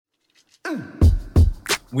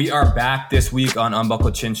We are back this week on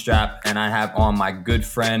Unbuckled Chin Strap, and I have on my good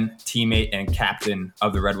friend, teammate, and captain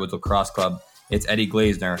of the Redwoods Lacrosse Club. It's Eddie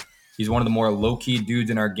Glazner. He's one of the more low-key dudes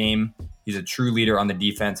in our game. He's a true leader on the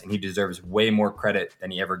defense, and he deserves way more credit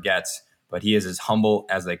than he ever gets, but he is as humble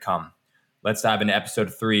as they come. Let's dive into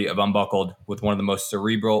episode 3 of Unbuckled with one of the most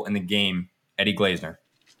cerebral in the game, Eddie Glazner.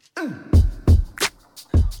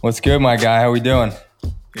 What's good, my guy? How we doing?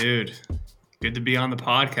 Dude, good to be on the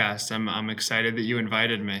podcast. I'm excited that you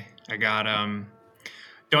invited me. I got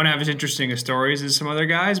don't have as interesting a stories as some other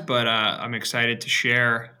guys, but I'm excited to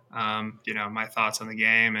share my thoughts on the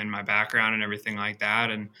game and my background and everything like that.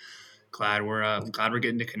 And glad we're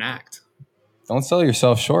getting to connect. Don't sell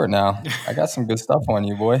yourself short now. I got some good stuff on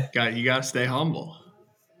you, boy. You got to stay humble.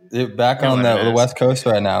 You're back on the West Coast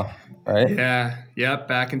right now, right? Yeah. Yep.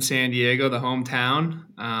 Back in San Diego, the hometown.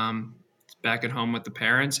 Back at home with the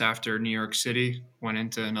parents after New York City went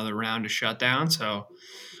into another round of shutdown. So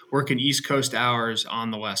working East Coast hours on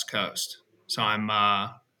the West Coast. So I'm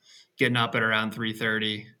getting up at around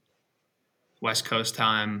 3:30 West Coast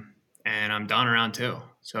time, and I'm done around 2.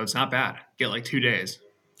 So it's not bad. Get like 2 days.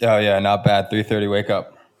 Oh, yeah, not bad. 3:30 wake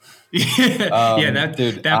up.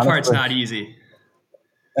 That part's not easy.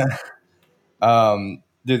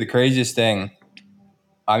 Dude, the craziest thing,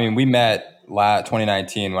 I mean, we met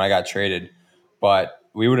 2019 when I got traded, but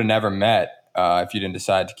we would have never met if you didn't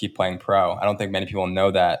decide to keep playing pro. I don't think many people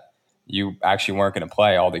know that you actually weren't going to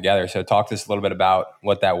play altogether. So talk to us a little bit about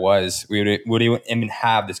what that was. We would even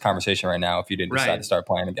have this conversation right now if you didn't decide to start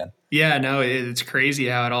playing again. Yeah, no, it's crazy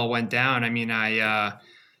how it all went down. I mean,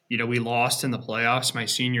 we lost in the playoffs my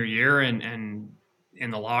senior year, and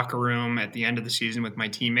in the locker room at the end of the season with my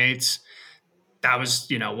teammates, that was,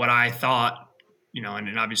 what I thought,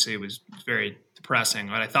 and obviously it was very depressing,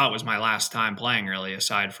 but I thought was my last time playing, really,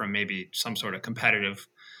 aside from maybe some sort of competitive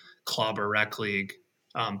club or rec league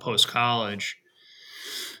post-college.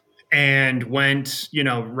 And went,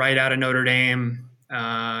 right out of Notre Dame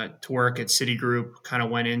to work at Citigroup, kind of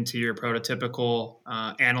went into your prototypical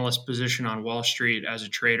analyst position on Wall Street as a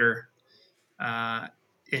trader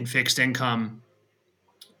in fixed income,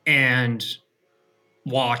 and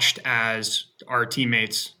watched as our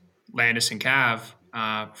teammates, Landis and Cav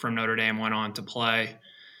from Notre Dame, went on to play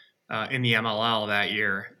in the MLL that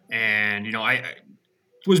year. And, I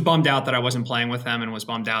was bummed out that I wasn't playing with them, and was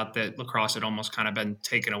bummed out that lacrosse had almost kind of been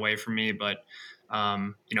taken away from me, but,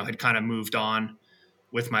 had kind of moved on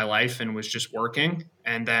with my life and was just working.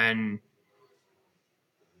 And then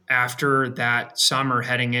after that summer,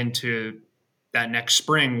 heading into that next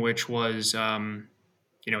spring, which was, a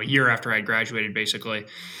year after I graduated, basically,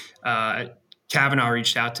 Kavanaugh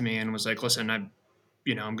reached out to me and was like, listen, I'm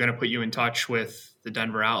going to put you in touch with the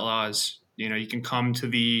Denver Outlaws. You can come to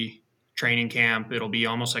the training camp. It'll be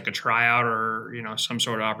almost like a tryout or, some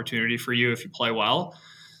sort of opportunity for you if you play well.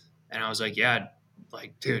 And I was like, yeah,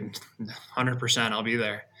 dude, 100% I'll be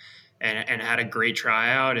there. And had a great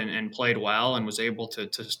tryout and played well, and was able to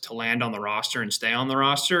land on the roster and stay on the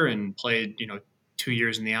roster, and played, 2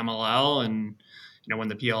 years in the MLL. And, when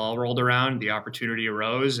the PLL rolled around, the opportunity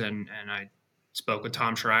arose, and I spoke with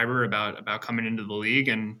Tom Schreiber about coming into the league.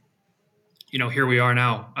 And, here we are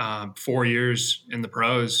now, 4 years in the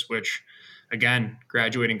pros, which, again,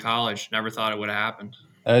 graduating college, never thought it would have happened.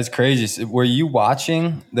 That is crazy. So were you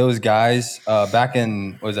watching those guys back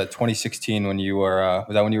in, what was that, 2016 when you were,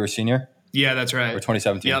 was that when you were a senior? Yeah, that's right. Or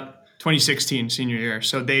 2017? Yep, 2016 senior year.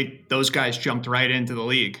 So those guys jumped right into the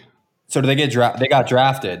league. So did they they got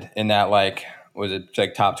drafted in that, was it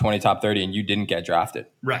like top 20, top 30, and you didn't get drafted?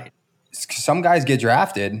 Right. Some guys get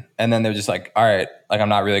drafted and then they're just like, all right, I'm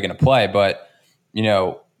not really going to play. But,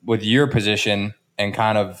 with your position and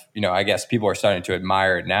kind of, I guess people are starting to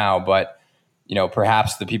admire it now, but,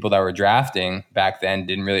 perhaps the people that were drafting back then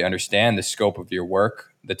didn't really understand the scope of your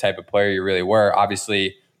work, the type of player you really were.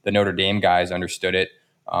 Obviously, the Notre Dame guys understood it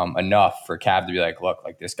enough for Cav to be like, look,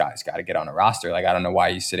 this guy's got to get on a roster. I don't know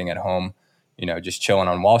why he's sitting at home, just chilling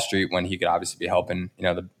on Wall Street when he could obviously be helping,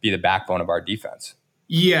 be the backbone of our defense.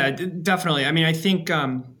 Yeah, definitely. I mean, I think,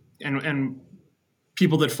 and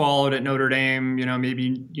people that followed at Notre Dame, maybe,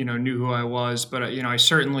 knew who I was, but, I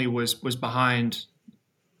certainly was behind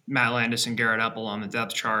Matt Landis and Garrett Epple on the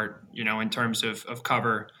depth chart, in terms of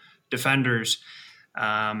cover defenders.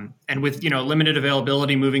 And with, limited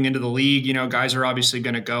availability moving into the league, guys are obviously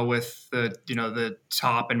going to go with the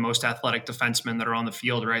top and most athletic defensemen that are on the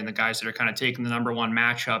field, right? And the guys that are kind of taking the number one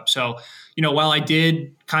matchup. So, while I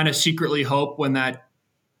did kind of secretly hope when that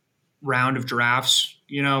round of drafts,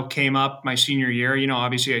 came up my senior year,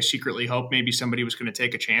 obviously I secretly hoped maybe somebody was going to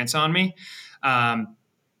take a chance on me.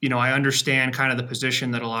 I understand kind of the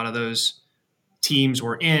position that a lot of those teams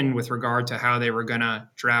were in with regard to how they were going to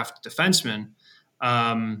draft defensemen.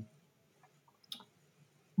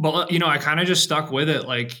 But, I kind of just stuck with it.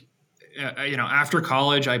 Like, after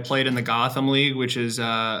college, I played in the Gotham League, which is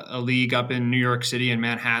a league up in New York City and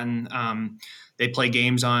Manhattan. They play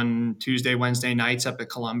games on Tuesday, Wednesday nights up at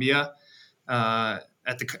Columbia at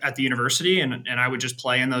the university. And I would just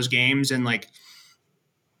play in those games. And like,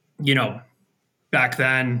 back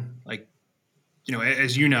then, like,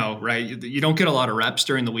 as you know, right, you don't get a lot of reps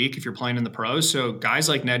during the week if you're playing in the pros. So guys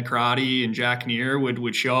like Ned Crotty and Jack Neer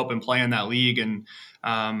would show up and play in that league. And,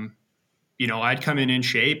 I'd come in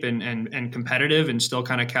shape and competitive and still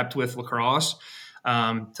kind of kept with lacrosse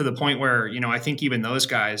to the point where, I think even those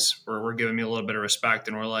guys were giving me a little bit of respect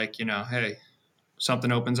and were like, hey,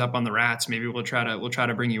 something opens up on the Rats. Maybe we'll try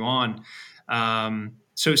to bring you on.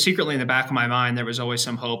 So secretly in the back of my mind, there was always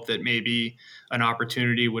some hope that maybe an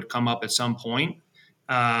opportunity would come up at some point.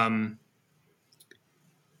 But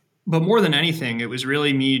more than anything, it was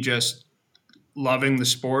really me just loving the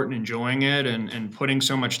sport and enjoying it and putting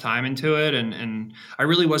so much time into it. And I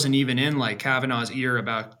really wasn't even in like Kavanaugh's ear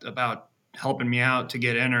about helping me out to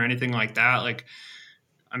get in or anything like that. Like,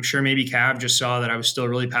 I'm sure maybe Cav just saw that I was still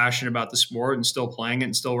really passionate about the sport and still playing it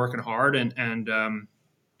and still working hard and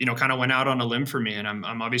kind of went out on a limb for me. And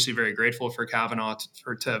I'm obviously very grateful for Kavanaugh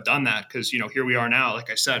to have done that. Cause here we are now, like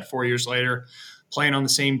I said, 4 years later, playing on the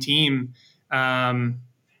same team,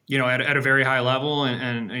 at a very high level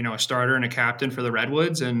and a starter and a captain for the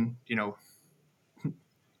Redwoods. And,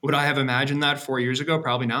 would I have imagined that 4 years ago?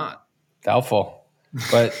 Probably not. Doubtful.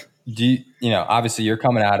 But obviously you're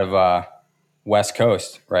coming out of West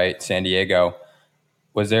Coast, right? San Diego.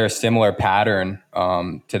 Was there a similar pattern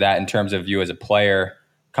to that in terms of you as a player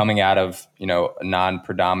coming out of, a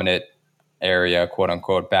non-predominant area, quote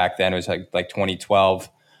unquote, back then? It was like 2012,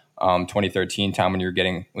 2013 time when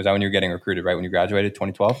was that when you were getting recruited, right? When you graduated,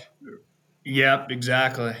 2012? Yep,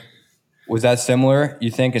 exactly. Was that similar,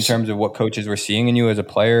 you think, in terms of what coaches were seeing in you as a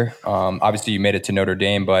player? Obviously you made it to Notre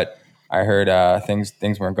Dame, but I heard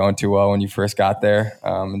things weren't going too well when you first got there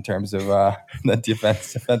in terms of the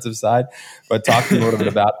defensive side. But talk to me a little bit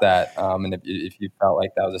about that, and if you felt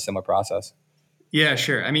like that was a similar process. Yeah,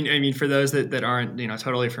 sure. I mean, for those that aren't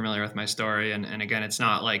totally familiar with my story, and again, it's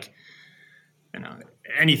not like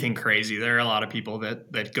anything crazy. There are a lot of people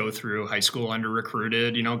that go through high school under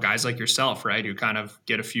recruited. Guys like yourself, right, who kind of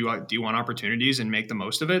get a few D1 opportunities and make the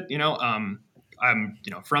most of it. I'm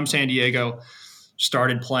from San Diego.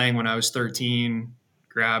 Started playing when I was 13,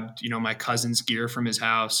 grabbed, my cousin's gear from his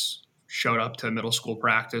house, showed up to middle school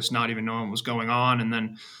practice, not even knowing what was going on. And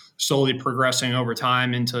then slowly progressing over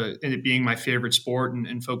time into it being my favorite sport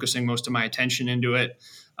and focusing most of my attention into it.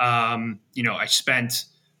 I spent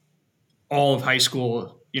all of high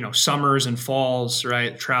school, summers and falls,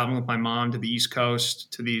 right, traveling with my mom to the East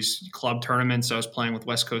Coast to these club tournaments. I was playing with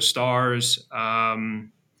West Coast Stars,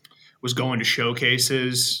 was going to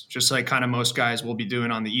showcases, just like kind of most guys will be doing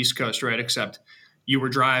on the East Coast, right? Except you were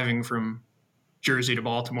driving from Jersey to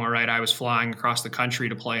Baltimore, right? I was flying across the country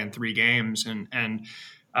to play in 3 games. And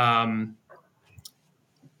I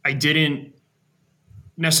didn't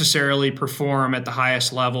necessarily perform at the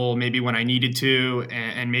highest level, maybe when I needed to,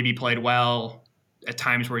 and maybe played well at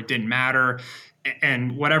times where it didn't matter.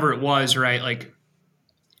 And whatever it was, right? Like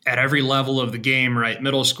at every level of the game, right?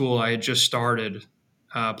 Middle school, I had just started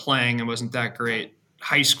playing and wasn't that great.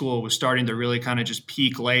 High school was starting to really kind of just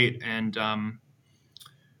peak late. And,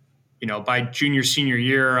 by junior, senior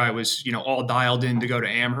year, I was, all dialed in to go to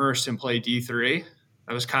Amherst and play D3.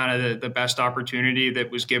 That was kind of the best opportunity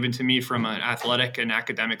that was given to me from an athletic and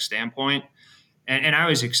academic standpoint. And I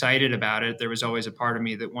was excited about it. There was always a part of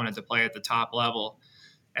me that wanted to play at the top level.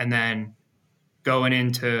 And then going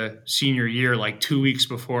into senior year, like 2 weeks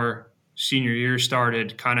before senior year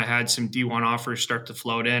started, kind of had some D1 offers start to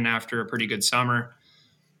float in after a pretty good summer.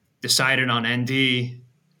 Decided on ND,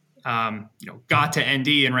 got to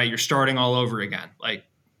ND, and right, you're starting all over again, like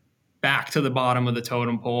back to the bottom of the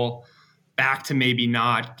totem pole, back to maybe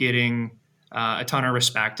not getting a ton of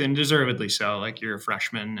respect, and deservedly so. Like you're a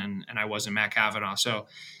freshman, and I wasn't Matt Kavanaugh, so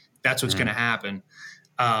that's what's going to happen.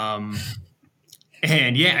 And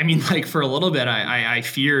yeah, I mean, like for a little bit, I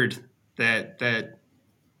feared that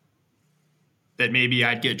maybe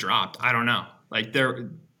I'd get dropped. I don't know. Like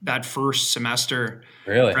that first semester,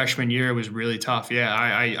 really? Freshman year was really tough. Yeah,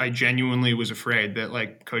 I genuinely was afraid that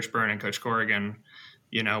like Coach Byrne and Coach Corrigan,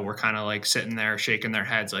 were kind of like sitting there shaking their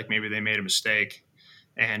heads like maybe they made a mistake,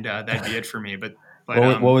 and that'd be it for me. But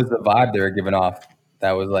what was the vibe they were giving off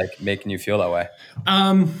that was like making you feel that way?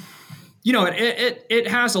 It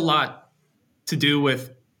has a lot to do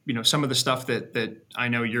with some of the stuff that I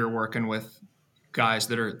know you're working with guys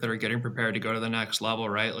that are getting prepared to go to the next level,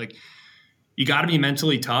 right? Like, you got to be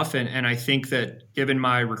mentally tough. And I think that given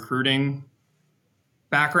my recruiting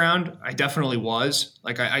background, I definitely was.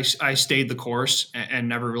 Like, I stayed the course and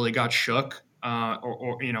never really got shook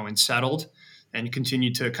and settled, and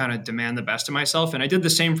continued to kind of demand the best of myself. And I did the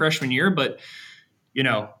same freshman year, but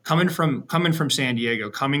coming from San Diego,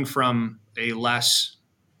 coming from a less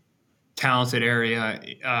talented area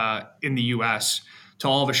in the U.S., to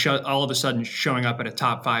all of a sudden showing up at a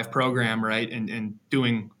top 5 program, right, and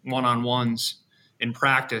doing one-on-ones in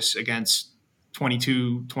practice against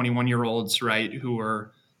 22, 21-year-olds, right, who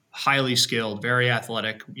are highly skilled, very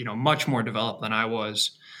athletic, much more developed than I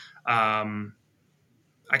was.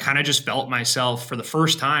 I kind of just felt myself for the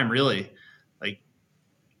first time, really, like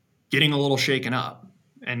getting a little shaken up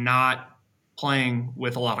and not playing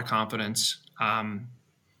with a lot of confidence,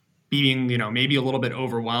 being, maybe a little bit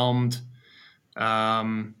overwhelmed,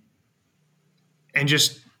 and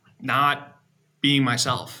just not being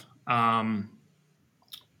myself. And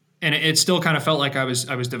it still kind of felt like I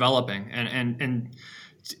was developing. And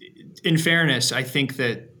in fairness, I think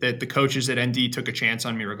that the coaches at ND took a chance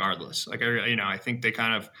on me regardless. Like, I think they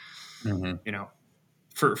kind of,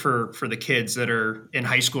 for the kids that are in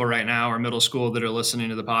high school right now or middle school that are listening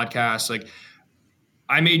to the podcast, like,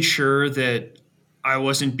 I made sure that I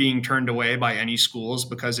wasn't being turned away by any schools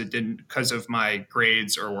because of my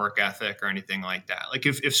grades or work ethic or anything like that. Like,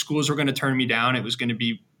 if schools were going to turn me down, it was going to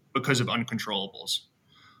be because of uncontrollables,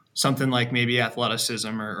 something like maybe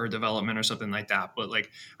athleticism or development or something like that. But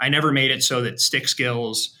like, I never made it so that stick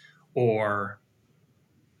skills or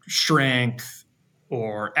strength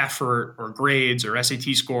or effort or grades or SAT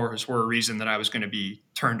scores were a reason that I was going to be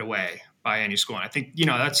turned away by any school. And I think,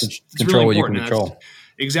 that's control really important. What you can control.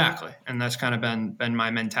 Exactly. And that's kind of been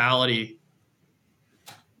my mentality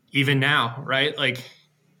even now, right? Like,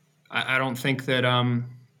 I don't think that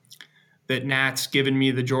that Nat's given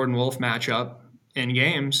me the Jordan Wolf matchup in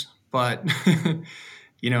games, but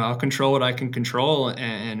I'll control what I can control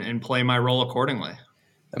and play my role accordingly.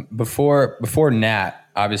 Before Nat,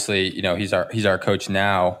 obviously, he's our coach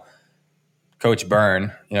now, Coach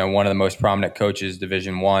Byrne, one of the most prominent coaches,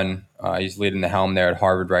 Division I. He's leading the helm there at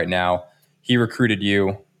Harvard right now. He recruited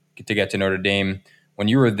you to get to Notre Dame. When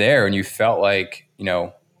you were there and you felt like,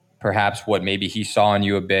 perhaps what maybe he saw in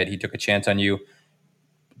you a bit, he took a chance on you.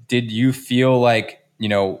 Did you feel like,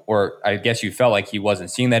 or I guess you felt like he wasn't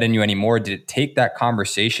seeing that in you anymore? Did it take that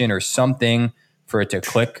conversation or something for it to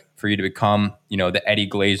click, for you to become, the Eddie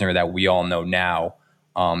Glazner that we all know now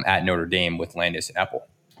at Notre Dame with Landis and Epple?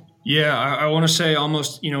 Yeah, I want to say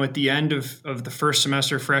almost, at the end of the first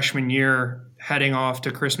semester freshman year, heading off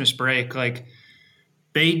to Christmas break, like,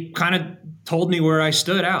 they kind of told me where I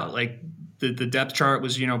stood out. Like, the depth chart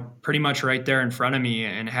was, pretty much right there in front of me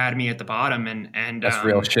and had me at the bottom. And that's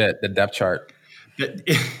real shit, the depth chart.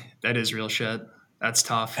 That is real shit. That's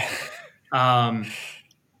tough. And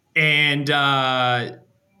right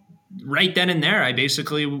then and there, I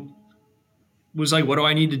basically was like, what do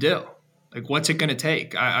I need to do? Like, what's it going to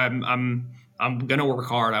take? I'm going to work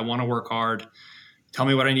hard. I want to work hard. Tell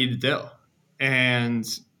me what I need to do. And,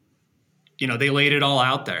 they laid it all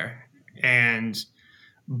out there. And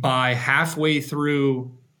by halfway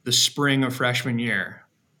through the spring of freshman year,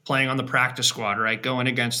 playing on the practice squad, right, going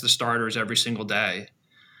against the starters every single day,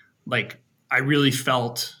 like, I really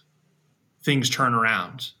felt things turn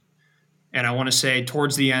around. And I want to say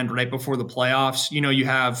towards the end, right before the playoffs, you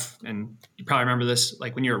have, and you probably remember this,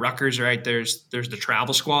 like when you're at Rutgers, right, there's the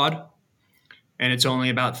travel squad, and it's only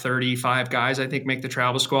about 35 guys, I think, make the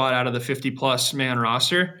travel squad out of the 50-plus man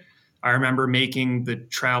roster. I remember making the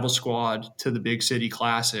travel squad to the Big City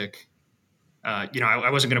Classic. I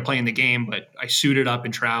wasn't going to play in the game, but I suited up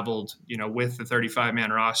and traveled, with the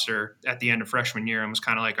 35-man roster at the end of freshman year, and was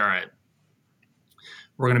kind of like, all right,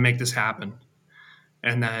 we're going to make this happen.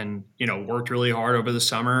 And then, worked really hard over the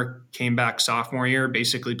summer, came back sophomore year,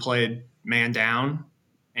 basically played man down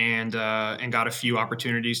and got a few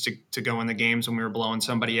opportunities to go in the games when we were blowing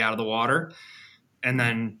somebody out of the water, and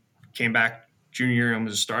then came back junior year and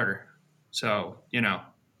was a starter. So,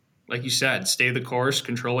 like you said, stay the course,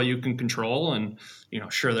 control what you can control. And,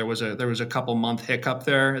 sure, there was a couple month hiccup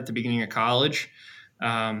there at the beginning of college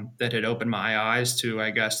that had opened my eyes to, I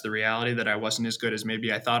guess, the reality that I wasn't as good as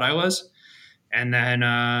maybe I thought I was. And then,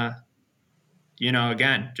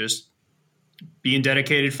 again, just being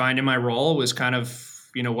dedicated, finding my role was kind of,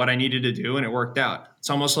 what I needed to do, and it worked out. It's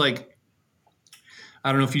almost like,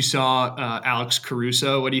 I don't know if you saw Alex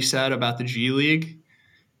Caruso, what he said about the G League.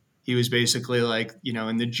 He was basically like,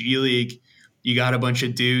 in the G League, you got a bunch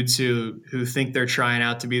of dudes who think they're trying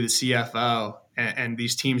out to be the CFO, and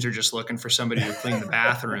these teams are just looking for somebody to clean the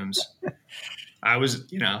bathrooms. I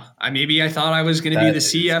was, maybe I thought I was going to be the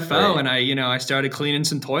CFO, and I started cleaning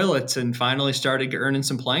some toilets and finally started earning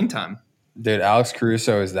some playing time. Dude, Alex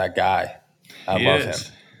Caruso is that guy. I love him.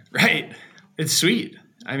 Right. It's sweet.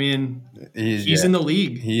 I mean, he's in the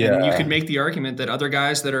league, and you could make the argument that other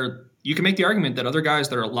guys that are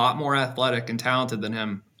a lot more athletic and talented than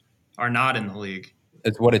him are not in the league.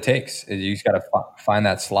 It's what it takes. You just got to find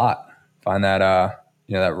that slot, find that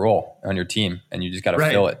that role on your team, and you just got to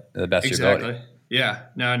fill it to the best of your ability. Yeah,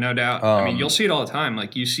 no doubt. I mean, you'll see it all the time.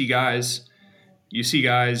 Like you see guys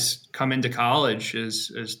come into college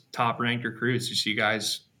as top ranked recruits. You see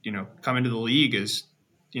guys, come into the league as,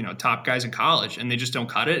 top guys in college, and they just don't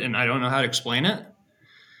cut it. And I don't know how to explain it.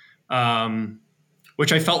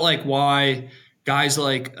 Which I felt like why guys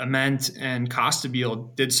like Ament and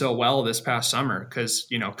Costabile did so well this past summer. Cause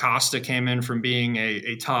Costa came in from being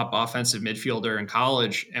a top offensive midfielder in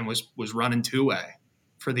college and was running two-way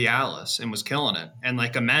for the Atlas and was killing it. And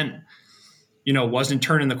like Ament, wasn't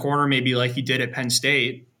turning the corner maybe like he did at Penn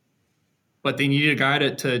State, but they needed a guy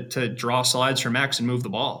to draw slides from X and move the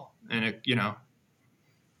ball. And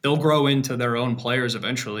they'll grow into their own players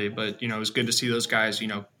eventually, but it was good to see those guys,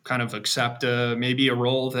 kind of accept maybe a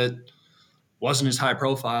role that wasn't as high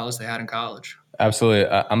profile as they had in college. Absolutely.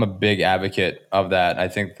 I'm a big advocate of that. I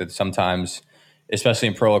think that sometimes, especially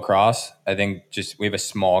in pro lacrosse, I think just we have a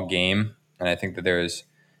small game, and I think that there's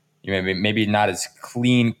maybe not as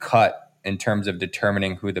clean cut in terms of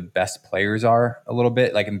determining who the best players are a little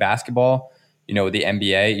bit. Like in basketball, with the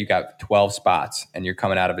NBA, you got 12 spots and you're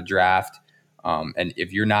coming out of a draft. And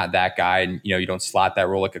if you're not that guy and, you don't slot that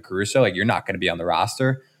role like a Caruso, like you're not going to be on the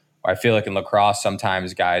roster. I feel like in lacrosse,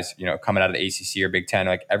 sometimes guys, coming out of the ACC or Big Ten,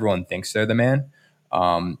 like everyone thinks they're the man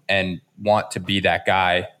and want to be that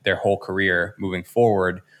guy their whole career moving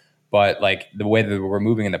forward. But like the way that we're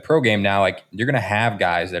moving in the pro game now, like you're going to have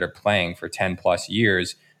guys that are playing for 10 plus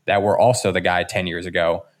years that were also the guy 10 years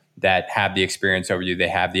ago that have the experience over you. They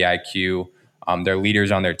have the IQ. They're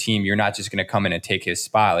leaders on their team. You're not just going to come in and take his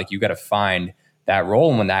spot. Like you got to find that role.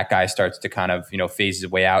 And when that guy starts to kind of, phase his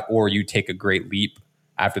way out, or you take a great leap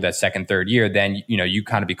after that second, third year, then, you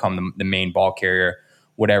kind of become the main ball carrier,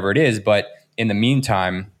 whatever it is. But in the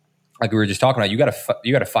meantime, like we were just talking about, you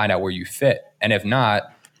got to find out where you fit. And if not,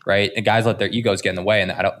 right, and guys let their egos get in the way.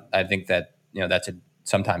 And I think that, that's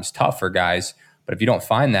sometimes tough for guys. But if you don't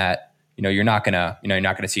find that, you're not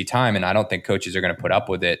gonna see time. And I don't think coaches are going to put up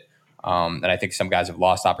with it. And I think some guys have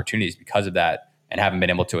lost opportunities because of that and haven't been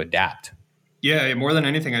able to adapt. Yeah, more than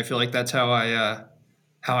anything, I feel like that's how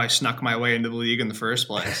I snuck my way into the league in the first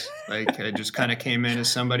place. Like I just kind of came in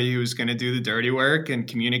as somebody who was going to do the dirty work and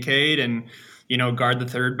communicate and, guard the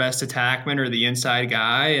third best attackman or the inside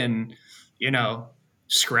guy and,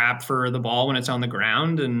 scrap for the ball when it's on the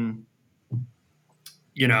ground and,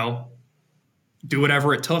 do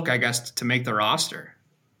whatever it took, I guess, to make the roster.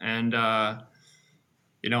 And, I'm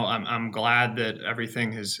glad that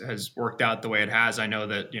everything has worked out the way it has. I know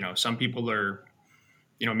that, some people are,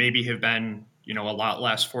 maybe have been, a lot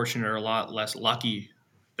less fortunate or a lot less lucky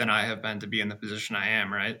than I have been to be in the position I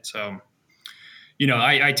am. Right. So,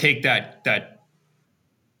 I take that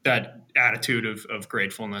attitude of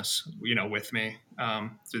gratefulness, with me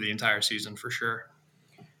through the entire season for sure.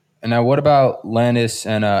 And now what about Landis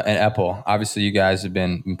and Epple? Obviously you guys have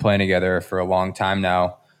been playing together for a long time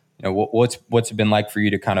now. What's it been like for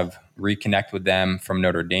you to kind of reconnect with them from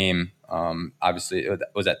Notre Dame? Obviously,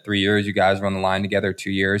 was that 3 years you guys were on the line together,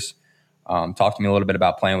 2 years? Talk to me a little bit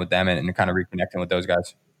about playing with them and kind of reconnecting with those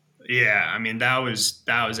guys. Yeah, I mean, that was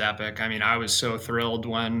epic. I mean, I was so thrilled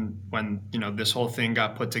when this whole thing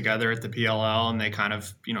got put together at the PLL and they kind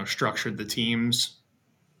of, structured the teams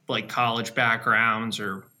like college backgrounds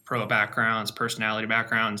or pro backgrounds, personality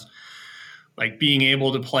backgrounds. Like being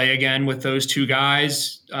able to play again with those two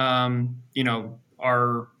guys,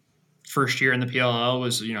 our first year in the PLL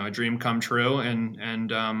was, a dream come true.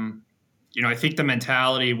 And I think the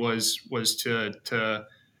mentality was to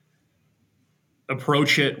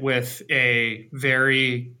approach it with a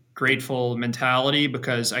very grateful mentality,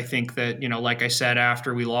 because I think that, like I said,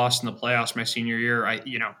 after we lost in the playoffs my senior year,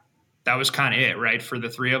 that was kind of it, right? For the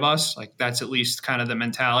three of us, like that's at least kind of the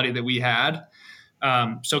mentality that we had.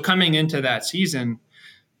 So coming into that season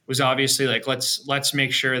was obviously like, let's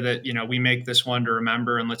make sure that, we make this one to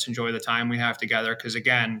remember and let's enjoy the time we have together. Cause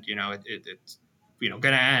again, it's, going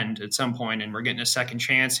to end at some point and we're getting a second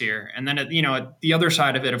chance here. And then, the other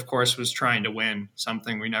side of it, of course, was trying to win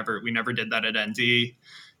something. We never did that at ND.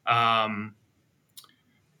 I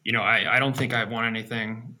don't think I've won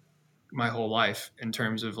anything my whole life in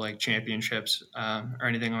terms of like championships or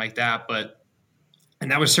anything like that.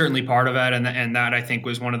 And that was certainly part of it. And that I think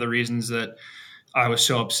was one of the reasons that I was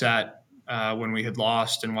so upset when we had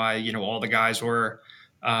lost and why, all the guys were.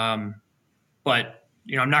 But,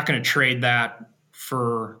 I'm not going to trade that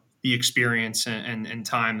for the experience and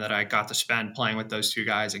time that I got to spend playing with those two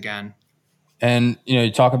guys again. And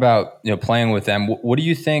you talk about playing with them. What do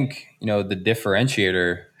you think the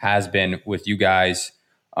differentiator has been with you guys?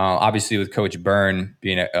 Obviously, with Coach Byrne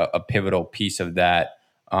being a pivotal piece of that.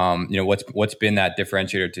 What's been that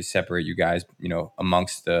differentiator to separate you guys?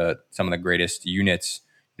 Amongst some of the greatest units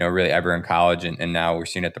really ever in college, and now we're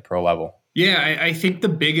seeing at the pro level. Yeah, I think the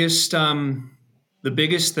biggest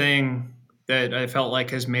thing that I felt like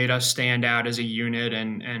has made us stand out as a unit,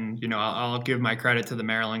 and I'll give my credit to the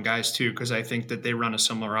Maryland guys too, because I think that they run a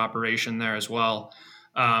similar operation there as well.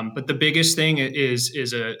 But the biggest thing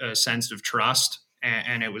is a sense of trust,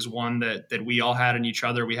 and it was one that we all had in each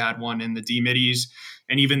other. We had one in the D middies,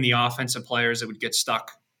 and even the offensive players that would get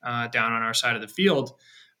stuck down on our side of the field.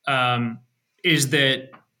 Is that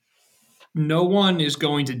no one is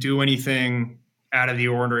going to do anything out of the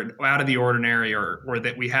ordinary or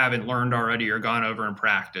that we haven't learned already or gone over in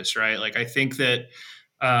practice, right? Like I think that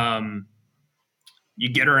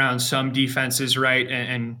you get around some defenses, right,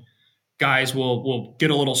 and guys will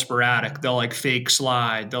get a little sporadic. They'll like fake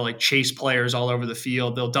slide. They'll like chase players all over the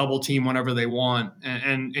field. They'll double team whenever they want,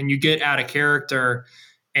 and you get out of character,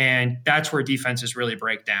 and that's where defenses really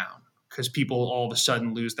break down. Because people all of a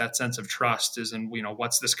sudden lose that sense of trust.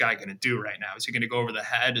 What's this guy going to do right now? Is he going to go over the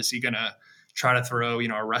head? Is he going to try to throw,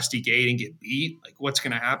 a rusty gate and get beat? Like, what's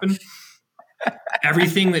going to happen?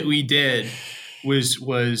 Everything that we did was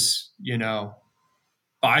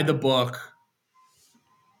by the book,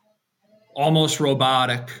 almost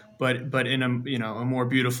robotic, but in a more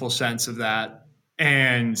beautiful sense of that.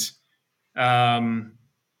 And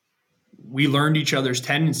we learned each other's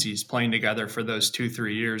tendencies playing together for those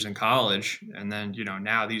 2-3 years in college. And then,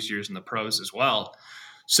 now these years in the pros as well,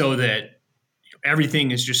 so that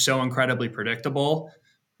everything is just so incredibly predictable,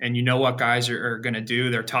 and what guys are going to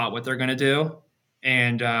do. They're taught what they're going to do.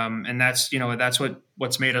 And that's, that's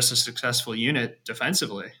what's made us a successful unit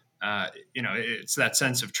defensively. It's that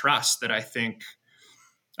sense of trust that I think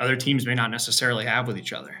other teams may not necessarily have with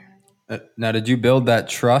each other. Now, did you build that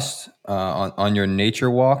trust on your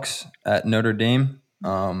nature walks at Notre Dame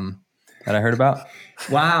that I heard about?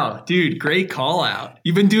 Wow, dude, great call out.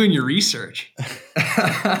 You've been doing your research.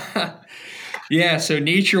 Yeah, so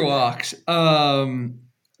nature walks. Landis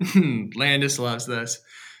loves this.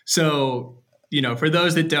 So, for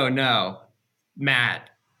those that don't know, Matt,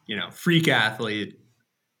 freak athlete.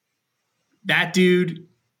 That dude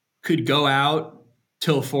could go out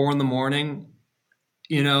till 4 a.m,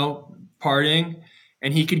 partying,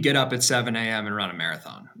 and he could get up at 7 a.m. and run a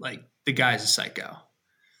marathon. Like, the guy's a psycho,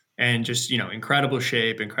 and just, incredible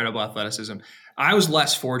shape, incredible athleticism. I was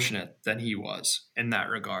less fortunate than he was in that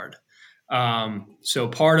regard. So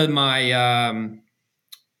part of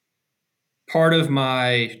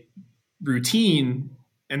my routine,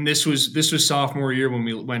 and this was sophomore year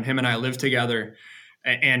when him and I lived together,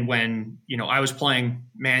 and when I was playing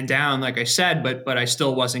man down, like I said, but I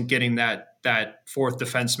still wasn't getting that fourth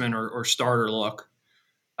defenseman or starter look.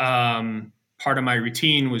 Part of my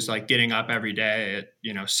routine was like getting up every day at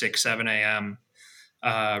 6-7 a.m.,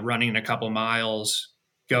 running a couple miles,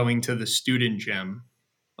 going to the student gym,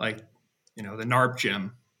 like the NARP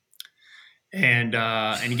gym, and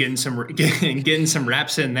getting some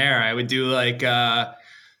reps in there. I would do like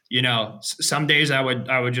some days I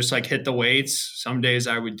would just like hit the weights. Some days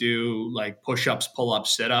I would do like push-ups,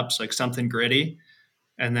 pull-ups, sit-ups, like something gritty,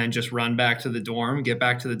 and then just run back to the dorm, get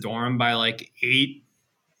back to the dorm by like 8,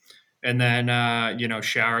 and then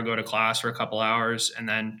shower, go to class for a couple hours, and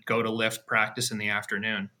then go to lift practice in the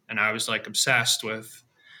afternoon. And I was like obsessed with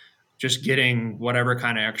just getting whatever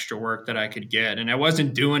kind of extra work that I could get. And I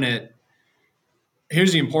wasn't doing it.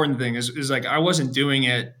 Here's the important thing is like, I wasn't doing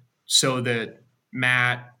it so that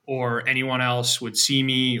Matt or anyone else would see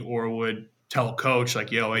me or would tell coach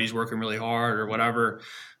like, yo, Eddie's working really hard or whatever.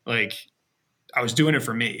 Like, I was doing it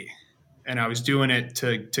for me, and I was doing it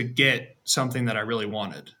to get something that I really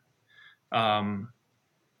wanted,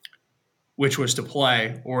 which was to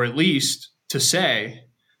play, or at least to say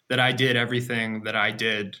that I did everything that I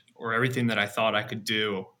did or everything that I thought I could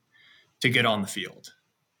do to get on the field.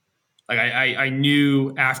 Like I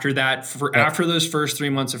knew after that, after those first 3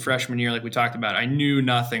 months of freshman year, like we talked about, I knew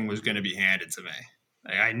nothing was going to be handed to me.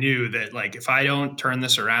 Like, I knew that like, if I don't turn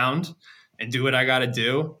this around and do what I got to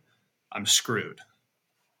do, I'm screwed.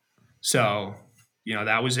 So,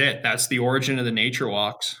 that was it. That's the origin of the nature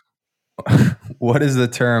walks. what does the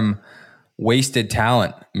term wasted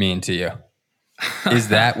talent mean to you? Is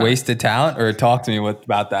that wasted talent, or talk to me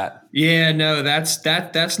about that? Yeah, no,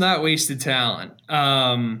 that's not wasted talent.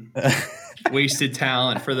 Wasted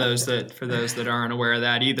talent for those that aren't aware of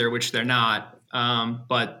that either, which they're not.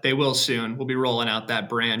 But they will soon. We'll be rolling out that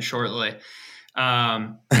brand shortly.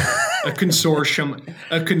 A consortium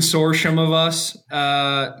of us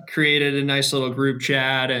created a nice little group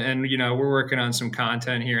chat, and we're working on some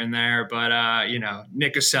content here and there. But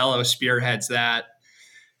Nick Ocello spearheads that.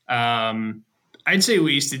 I'd say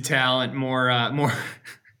wasted talent more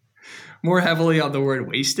heavily on the word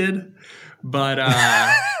wasted, but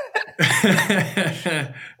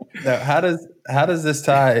now, how does this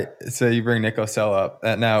tie? So you bring Nick Ocello up.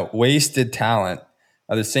 Now, wasted talent.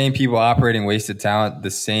 Are the same people operating wasted talent the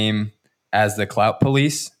same as the clout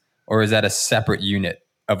police, or is that a separate unit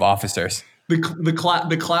of officers?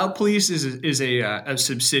 The clout police is a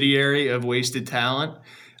subsidiary of wasted talent.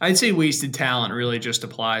 I'd say wasted talent really just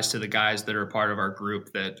applies to the guys that are part of our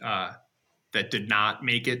group that did not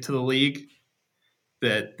make it to the league,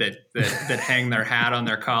 that hang their hat on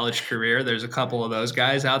their college career. There's a couple of those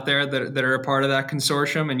guys out there that are a part of that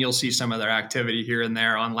consortium, and you'll see some of their activity here and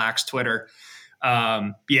there on Lax Twitter.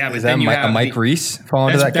 Is that a Mike Reese fall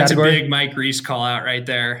into that category? That's a big Mike Reese call out right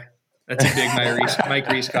there. That's a big Mike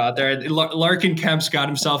Reese call out there. Larkin Kemp's got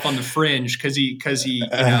himself on the fringe because he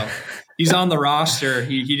he's on the roster.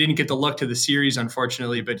 He didn't get to look to the series,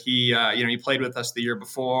 unfortunately, but he played with us the year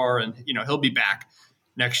before, and he'll be back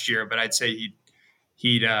next year. But I'd say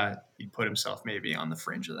he'd put himself maybe on the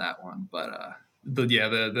fringe of that one. But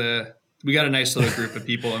we got a nice little group of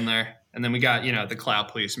people in there, and then we got the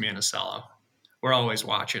clout police, me and Ocello. We're always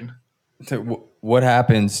watching. So what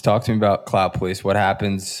happens? Talk to me about clout police. What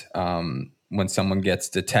happens when someone gets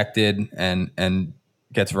detected and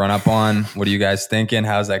gets run up on? What are you guys thinking?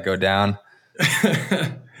 How does that go down?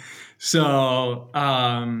 So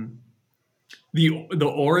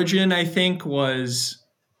the origin, I think, was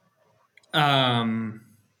I'd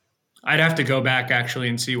have to go back actually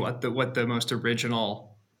and see what the most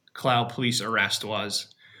original clout police arrest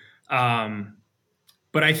was.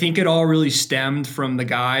 But I think it all really stemmed from the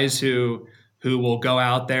guys who will go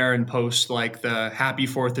out there and post like the Happy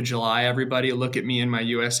 4th of July, everybody look at me in my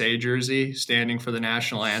USA jersey standing for the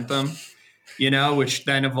national anthem, which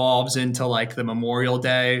then evolves into like the Memorial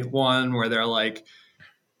Day one where they're like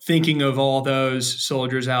thinking of all those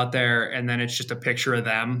soldiers out there. And then it's just a picture of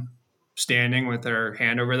them standing with their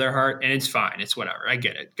hand over their heart. And it's fine. It's whatever. I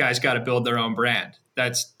get it. Guys got to build their own brand.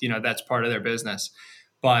 That's part of their business.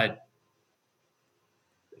 But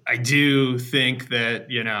I do think that,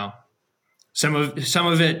 some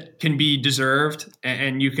of it can be deserved,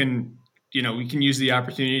 and we can use the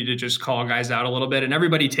opportunity to just call guys out a little bit, and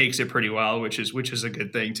everybody takes it pretty well, which is a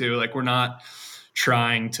good thing too. Like, we're not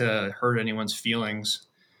trying to hurt anyone's feelings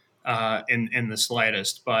in the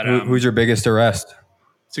slightest. But who's your biggest arrest?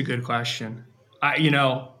 It's a good question.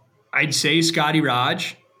 I'd say Scotty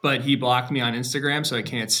Raj, but he blocked me on Instagram, so I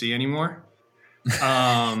can't see anymore.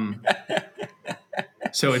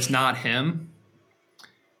 So it's not him,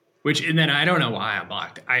 and then I don't know why I'm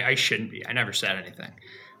blocked. I shouldn't be. I never said anything.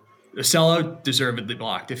 Ocello deservedly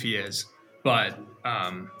blocked if he is, but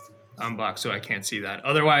I'm blocked, so I can't see that.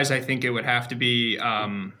 Otherwise, I think it would have to be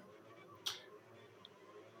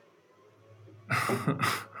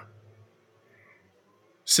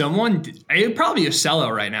someone. It'd probably be Ocello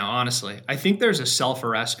right now, honestly. I think there's a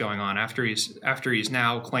self-arrest going on after he's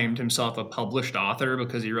now claimed himself a published author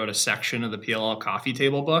because he wrote a section of the PLL coffee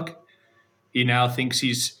table book. He now thinks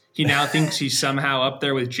he's somehow up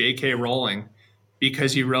there with J.K. Rowling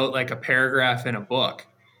because he wrote like a paragraph in a book.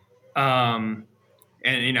 And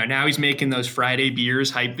now he's making those Friday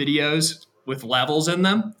beers hype videos with levels in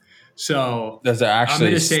them. So does it actually?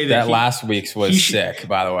 I'm gonna say that last week's was sick,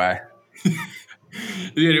 by the way.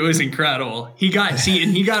 Dude, it was incredible. He got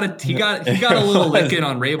a little lick in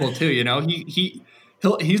on Rabel too.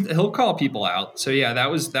 He'll call people out. So yeah,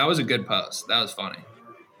 that was a good post. That was funny.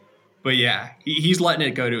 But yeah, he's letting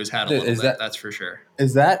it go to his head a little bit. That's for sure.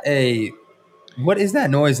 Is that what is that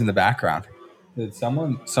noise in the background? Dude,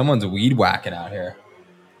 someone's weed whacking out here.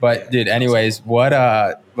 But dude, anyways,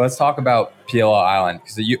 let's talk about PLL Island,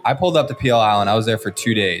 because I pulled up to PLL Island. I was there for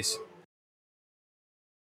 2 days.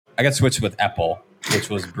 I got switched with Epple, which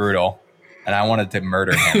was brutal, and I wanted to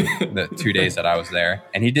murder him the 2 days that I was there.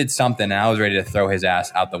 And he did something, and I was ready to throw his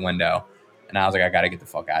ass out the window. And I was like, I got to get the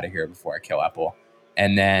fuck out of here before I kill Epple.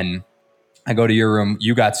 And then I go to your room.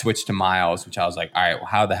 You got switched to Miles, which I was like, all right, well,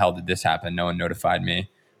 how the hell did this happen? No one notified me.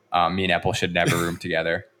 Me and Epple should never room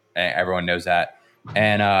together. Everyone knows that.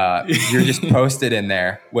 and you're just posted in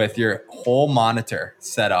there with your whole monitor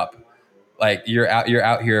set up. Like you're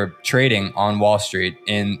out here trading on Wall Street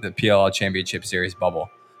in the PLL Championship Series bubble.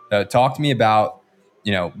 Talk to me about,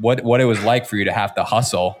 what it was like for you to have to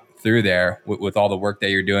hustle through there with all the work that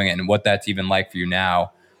you're doing, and what that's even like for you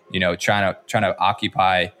now, trying to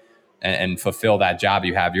occupy and fulfill that job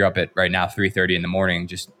you have. You're up at right now 3:30 in the morning,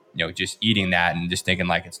 just eating that and just thinking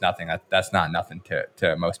like it's nothing. That's not nothing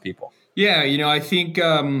to most people. Yeah, I think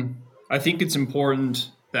it's important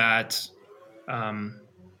that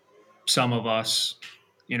some of us,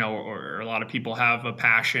 or a lot of people have a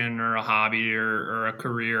passion or a hobby or a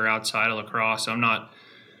career outside of lacrosse. I'm not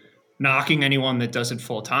knocking anyone that does it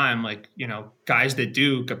full time. Like, guys that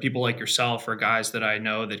do, people like yourself or guys that I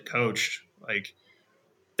know that coached, like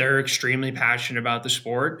they're extremely passionate about the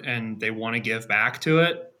sport and they want to give back to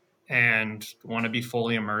it and want to be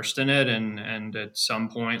fully immersed in it. And at some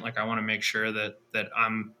point, like I want to make sure that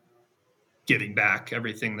I'm giving back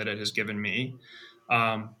everything that it has given me.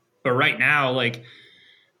 But right now, like,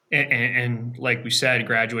 and like we said,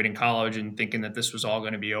 graduating college and thinking that this was all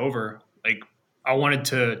going to be over, like I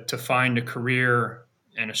wanted to find a career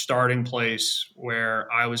and a starting place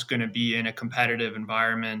where I was going to be in a competitive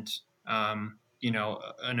environment, an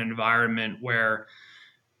environment where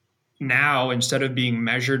now instead of being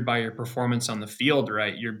measured by your performance on the field,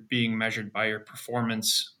 right, you're being measured by your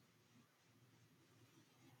performance,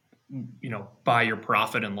 by your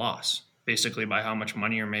profit and loss, basically by how much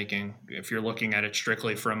money you're making, if you're looking at it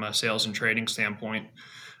strictly from a sales and trading standpoint.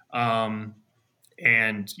 And,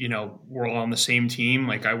 we're all on the same team.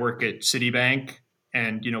 Like I work at Citibank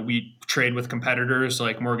and, we trade with competitors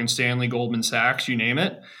like Morgan Stanley, Goldman Sachs, you name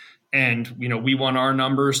it. And, we want our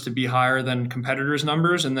numbers to be higher than competitors'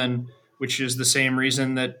 numbers. And then, which is the same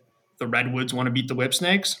reason that the Redwoods want to beat the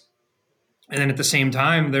Whipsnakes. And then at the same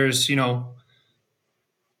time, there's,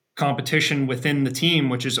 competition within the team,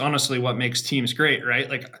 which is honestly what makes teams great, right?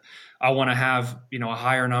 Like I want to have, a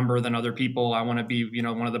higher number than other people. I want to be,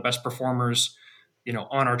 one of the best performers,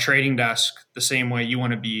 on our trading desk, the same way you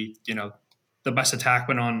want to be, the best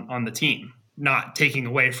attackman on the team, not taking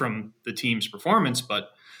away from the team's performance,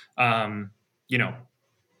 but,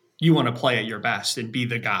 you want to play at your best and be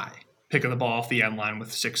the guy picking the ball off the end line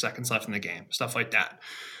with 6 seconds left in the game, stuff like that.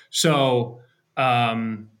 So,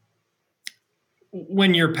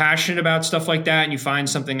 when you're passionate about stuff like that and you find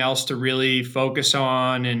something else to really focus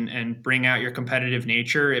on and bring out your competitive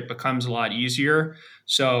nature, it becomes a lot easier.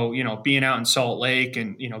 So, being out in Salt Lake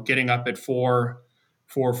and, getting up at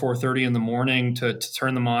 4:30 in the morning to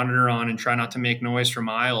turn the monitor on and try not to make noise for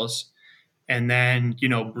miles. And then,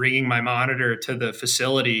 bringing my monitor to the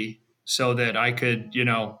facility so that I could,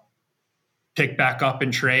 pick back up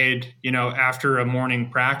and trade, after a morning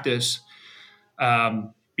practice,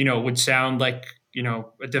 would sound like,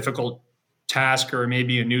 a difficult task or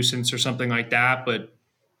maybe a nuisance or something like that. But,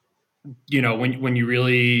 when you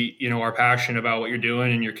really, are passionate about what you're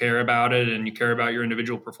doing and you care about it and you care about your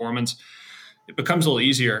individual performance, it becomes a little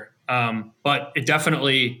easier. But it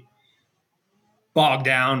definitely bogged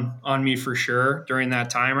down on me for sure during that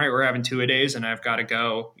time, right? We're having 2-a-days and I've got to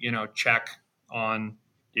go, check on,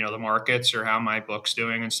 the markets or how my book's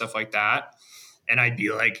doing and stuff like that. And I'd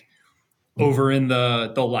be like, over in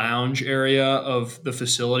the lounge area of the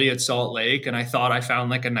facility at Salt Lake. And I thought I found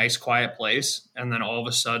like a nice quiet place. And then all of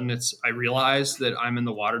a sudden I realized that I'm in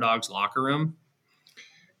the Water Dogs locker room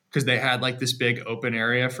because they had like this big open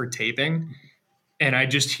area for taping. And I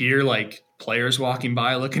just hear like players walking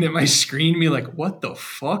by looking at my screen, me like, what the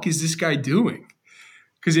fuck is this guy doing?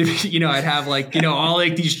 Because if, I'd have like, all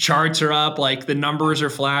like these charts are up, like the numbers are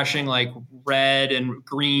flashing like red and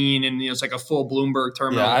green. And, it's like a full Bloomberg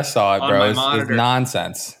terminal. Yeah, I saw it, bro. It's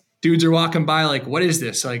nonsense. Dudes are walking by like, what is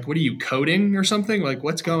this? Like, what are you coding or something? Like,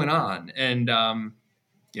 what's going on? And,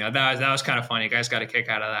 that was kind of funny. Guys got a kick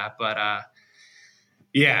out of that. But,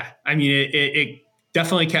 yeah, I mean, it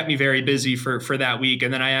definitely kept me very busy for that week.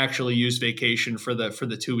 And then I actually used vacation for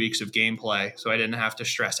the 2 weeks of gameplay. So I didn't have to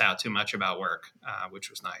stress out too much about work, which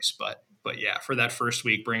was nice. But yeah, for that first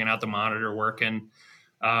week, bringing out the monitor, working,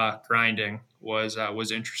 grinding was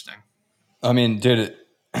interesting. I mean, dude,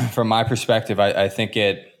 from my perspective, I think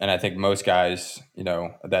and I think most guys,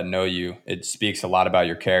 that know you, it speaks a lot about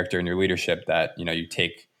your character and your leadership that, you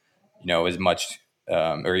take, as much,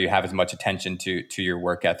 or you have as much attention to your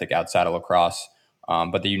work ethic outside of lacrosse.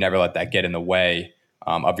 But that you never let that get in the way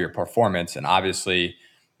of your performance. And obviously,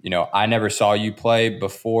 I never saw you play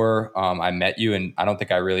before I met you, and I don't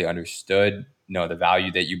think I really understood, the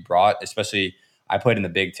value that you brought. Especially, I played in the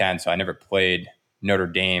Big Ten, so I never played Notre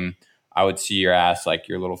Dame. I would see your ass, like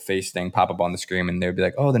your little face thing, pop up on the screen, and they'd be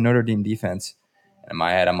like, "Oh, the Notre Dame defense," And in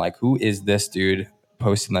my head, I'm like, who is this dude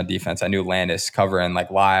posting on defense? I knew Landis covering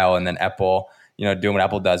like Lyle and then Epple, doing what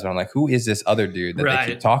Epple does. But I'm like, who is this other dude that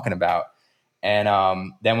they keep talking about? And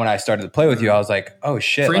then when I started to play with you, I was like, oh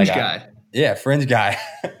shit. Fringe guy. Yeah, fringe guy.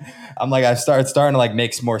 I'm like, I starting to like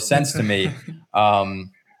makes more sense to me.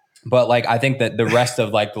 But like, I think that the rest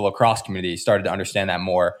of like the lacrosse community started to understand that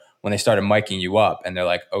more when they started miking you up, and they're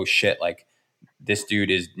like, oh shit, like this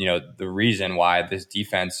dude is, the reason why this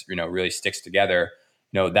defense, really sticks together.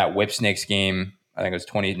 That Whip Snakes game, I think it was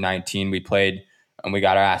 2019 we played, and we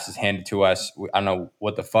got our asses handed to us. I don't know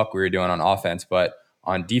what the fuck we were doing on offense, but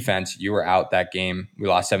on defense, you were out that game. We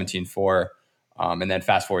lost 17-4. And then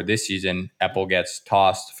fast forward this season, Epple gets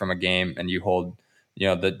tossed from a game and you hold,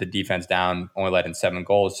 the defense down, only letting 7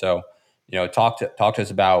 goals. So, talk to us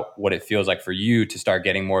about what it feels like for you to start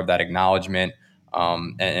getting more of that acknowledgement.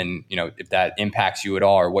 And if that impacts you at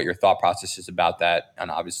all, or what your thought process is about that. And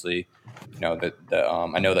obviously, I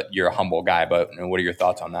know that you're a humble guy, but what are your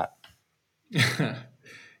thoughts on that?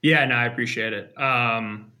 Yeah, no, I appreciate it.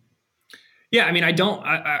 Yeah, I mean,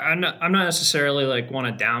 I'm not necessarily like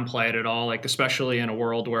want to downplay it at all. Like, especially in a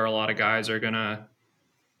world where a lot of guys are gonna,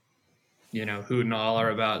 hoot and holler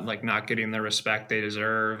about like not getting the respect they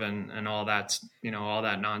deserve and all that, all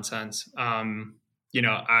that nonsense.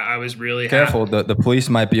 I was really careful. The police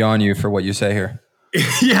might be on you for what you say here.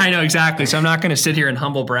 Yeah, I know exactly. So I'm not going to sit here and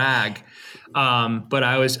humble brag. But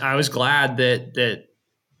I was glad that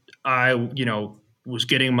I, was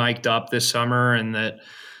getting mic'd up this summer, and that,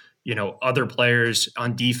 other players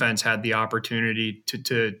on defense had the opportunity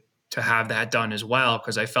to have that done as well.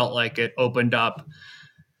 Cause I felt like it opened up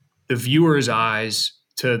the viewer's eyes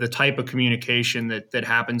to the type of communication that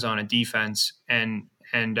happens on a defense. And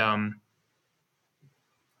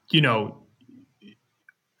who knows,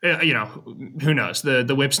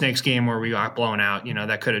 the Whip Snakes game where we got blown out,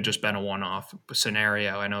 that could have just been a one-off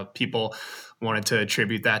scenario. I know people wanted to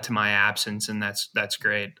attribute that to my absence, and that's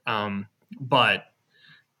great. But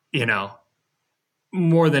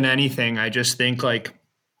more than anything, I just think like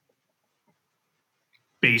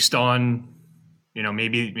based on,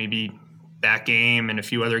 maybe that game and a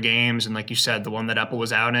few other games, and like you said, the one that Epple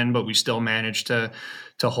was out in, but we still managed to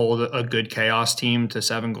hold a good chaos team to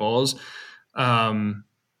 7 goals. I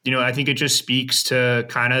think it just speaks to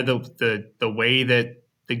kind of the way that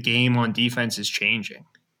the game on defense is changing.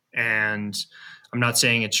 And I'm not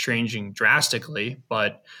saying it's changing drastically,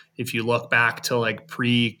 but if you look back to like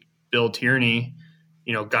pre-Bill Tierney,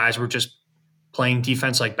 guys were just playing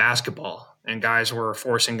defense like basketball, and guys were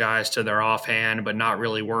forcing guys to their offhand, but not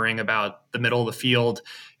really worrying about the middle of the field.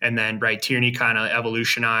 And then, right, Tierney kind of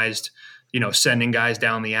evolutionized, sending guys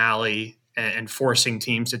down the alley and forcing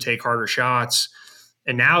teams to take harder shots.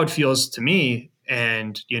 And now it feels to me,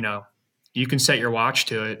 and, you can set your watch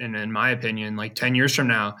to it. And in my opinion, like 10 years from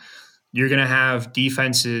now, you're going to have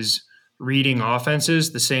defenses reading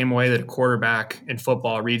offenses the same way that a quarterback in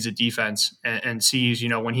football reads a defense and sees,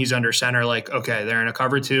 when he's under center, like, okay, they're in a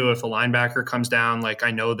cover 2. If a linebacker comes down, like,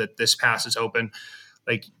 I know that this pass is open.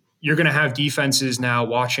 Like, you're going to have defenses now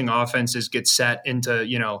watching offenses get set into,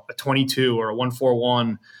 a 22 or a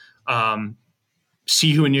 1-4-1,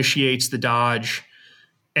 see who initiates the dodge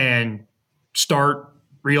and start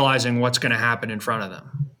realizing what's going to happen in front of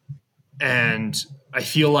them. And I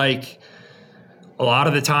feel like a lot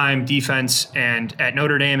of the time defense, and at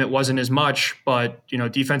Notre Dame it wasn't as much, but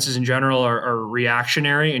defenses in general are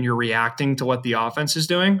reactionary, and you're reacting to what the offense is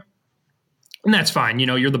doing. And that's fine.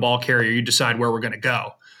 You're the ball carrier, you decide where we're going to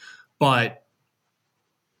go. But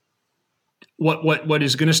what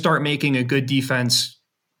is going to start making a good defense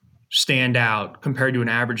stand out compared to an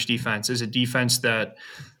average defense is a defense that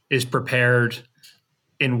is prepared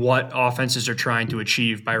in what offenses are trying to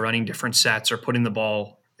achieve by running different sets or putting the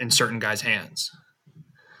ball in certain guys' hands.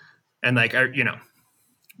 And like, I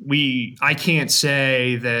can't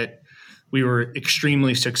say that we were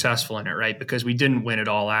extremely successful in it, right? Because we didn't win it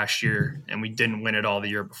all last year, and we didn't win it all the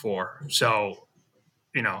year before. So,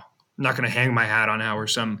 I'm not going to hang my hat on how we're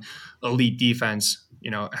some elite defense,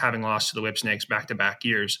 having lost to the Whip Snakes back-to-back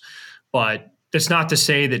years. But that's not to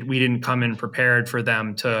say that we didn't come in prepared for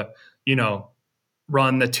them to,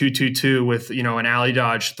 run the 2-2-2 with, an alley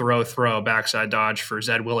dodge, throw, backside dodge for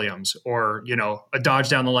Zed Williams, or, a dodge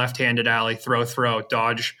down the left-handed alley, throw,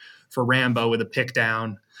 dodge for Rambo with a pick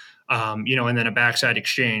down, and then a backside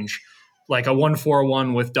exchange, like a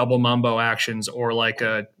 1-4-1 with double mumbo actions, or like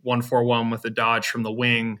a 1-4-1 with a dodge from the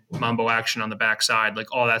wing, mumbo action on the backside, like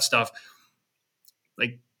all that stuff.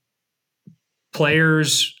 Like,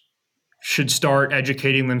 players should start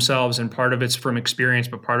educating themselves, and part of it's from experience,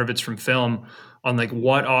 but part of it's from film, on like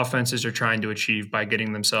what offenses are trying to achieve by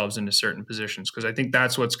getting themselves into certain positions. Because I think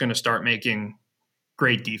that's what's going to start making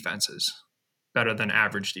great defenses better than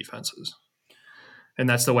average defenses. And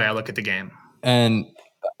that's the way I look at the game. And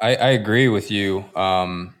I agree with you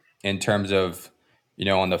in terms of,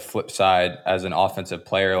 on the flip side, as an offensive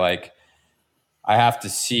player, like I have to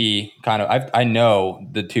see kind of, I know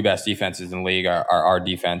the two best defenses in the league are our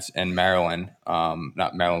defense and Maryland,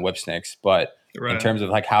 not Maryland Whipsnakes, but in Right. terms of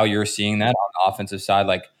like how you're seeing that on the offensive side,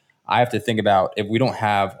 like I have to think about if we don't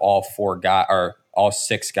have all four guys or all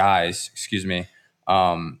six guys, excuse me,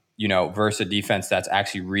 versus a defense that's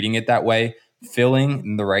actually reading it that way, filling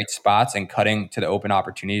in the right spots and cutting to the open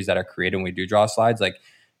opportunities that are created when we do draw slides. Like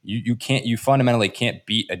you fundamentally can't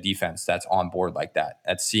beat a defense that's on board like that,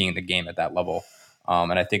 that's seeing the game at that level.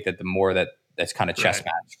 And I think that the more that's kind of chess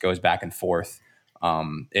match goes back and forth,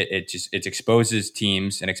 it exposes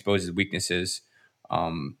teams and exposes weaknesses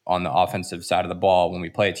on the offensive side of the ball when we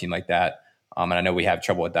play a team like that. And I know we have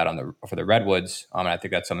trouble with that for the Redwoods. And I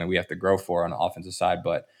think that's something we have to grow for on the offensive side,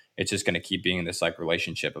 but it's just going to keep being this like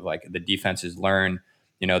relationship of like the defenses learn,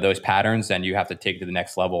 those patterns, then you have to take it to the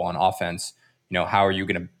next level on offense. How are you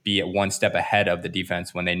going to be at one step ahead of the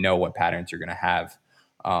defense when they know what patterns you're going to have?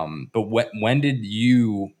 But when did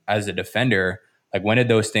you, as a defender, like when did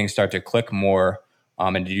those things start to click more?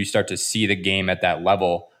 And did you start to see the game at that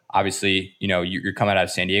level? Obviously, you're coming out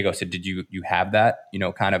of San Diego. So did you have that,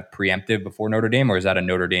 kind of preemptive before Notre Dame, or is that a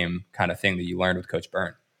Notre Dame kind of thing that you learned with Coach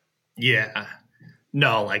Byrne? Yeah,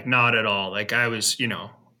 no, like not at all. Like I was,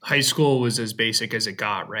 high school was as basic as it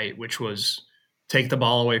got, right? Which was take the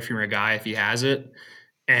ball away from your guy if he has it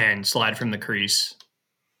and slide from the crease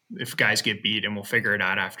if guys get beat, and we'll figure it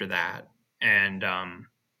out after that. And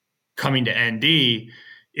coming to ND,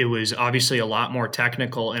 it was obviously a lot more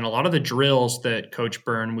technical, and a lot of the drills that Coach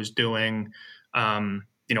Byrne was doing,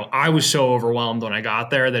 I was so overwhelmed when I got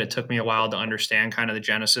there that it took me a while to understand kind of the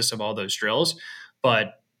genesis of all those drills.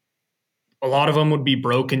 But a lot of them would be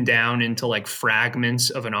broken down into like fragments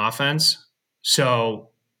of an offense. So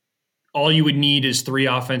all you would need is three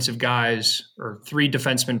offensive guys or three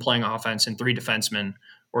defensemen playing offense and three defensemen,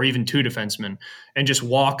 or even two defensemen, and just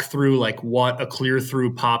walk through like what a clear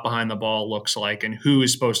through pop behind the ball looks like and who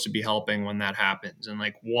is supposed to be helping when that happens, and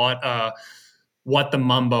like what the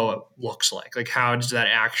mumbo looks like how does that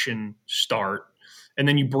action start. And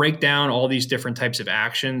then you break down all these different types of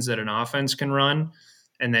actions that an offense can run,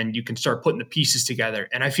 and then you can start putting the pieces together.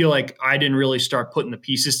 And I feel like I didn't really start putting the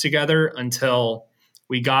pieces together until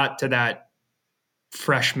we got to that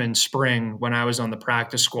freshman spring when I was on the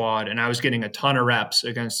practice squad and I was getting a ton of reps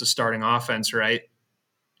against the starting offense, right?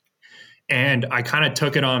 And I kind of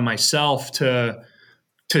took it on myself to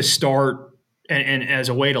start and as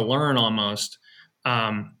a way to learn almost,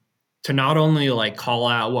 to not only like call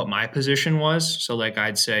out what my position was. So like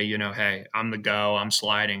I'd say, hey, I'm the go, I'm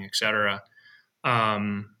sliding, etc.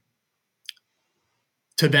 To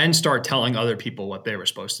then start telling other people what they were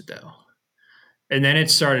supposed to do. And then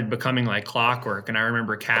it started becoming like clockwork. And I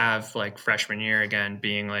remember Cav, like freshman year again,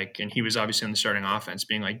 being like, and he was obviously in the starting offense,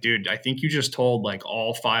 being like, dude, I think you just told like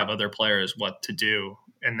all five other players what to do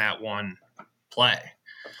in that one play.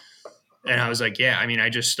 And I was like, yeah, I mean, I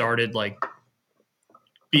just started like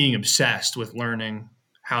being obsessed with learning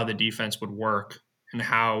how the defense would work and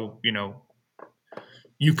how,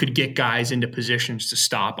 you could get guys into positions to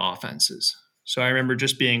stop offenses. So I remember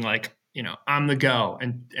just being like, I'm the go.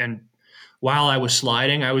 And while I was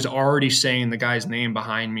sliding, I was already saying the guy's name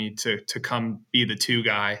behind me to come be the two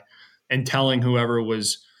guy, and telling whoever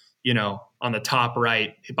was, on the top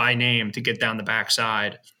right by name to get down the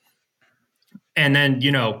backside. And then,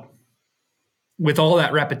 with all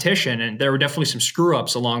that repetition, and there were definitely some screw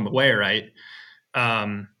ups along the way, right?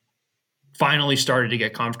 Finally started to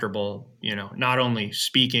get comfortable, not only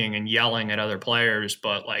speaking and yelling at other players,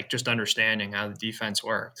 but like just understanding how the defense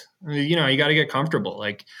worked. You got to get comfortable.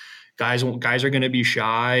 Like guys are going to be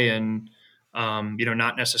shy and,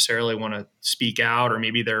 not necessarily want to speak out, or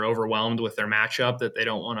maybe they're overwhelmed with their matchup that they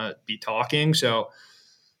don't want to be talking. So,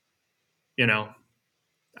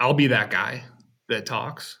 I'll be that guy that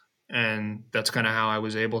talks. And that's kind of how I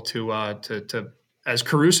was able to, as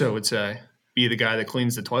Caruso would say, be the guy that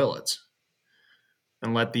cleans the toilets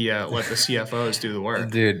and let the CFOs do the work.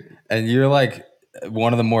 Dude, and you're like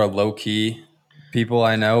one of the more low key people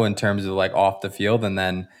I know in terms of like off the field, and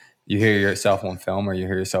then you hear yourself on film or you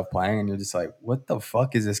hear yourself playing and you're just like, what the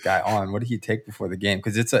fuck is this guy on? What did he take before the game?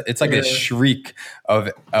 Because it's like a shriek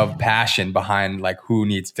of passion behind like who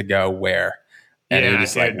needs to go where. and you're Yeah,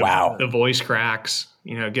 just like, dude, wow. the voice cracks,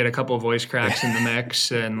 get a couple of voice cracks in the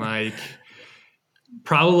mix and like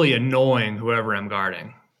probably annoying whoever I'm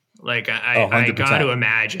guarding. Like Oh, I got to 100%.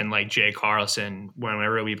 imagine like Jay Carlson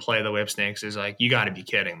whenever we play the Whip Snakes is like, you got to be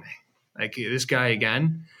kidding me. Like this guy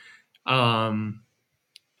again. Um,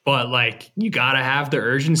 but like you got to have the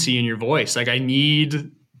urgency in your voice. Like I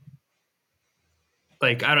need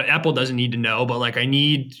like I don't Apple doesn't need to know, but like I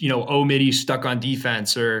need, Omitty stuck on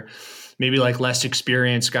defense or maybe like less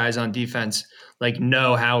experienced guys on defense like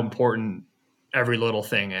know how important every little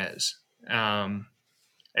thing is.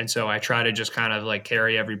 And so I try to just kind of like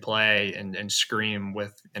carry every play and scream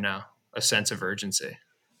with, a sense of urgency.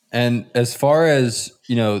 And as far as,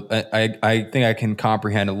 I think I can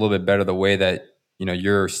comprehend a little bit better the way that,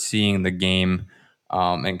 you're seeing the game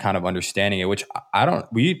and kind of understanding it, which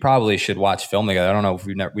we probably should watch film together. I don't know if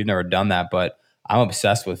we've never done that, but I'm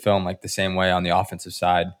obsessed with film like the same way on the offensive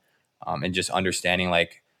side and just understanding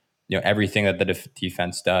like, everything that the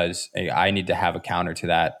defense does. I need to have a counter to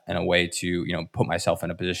that and a way to, put myself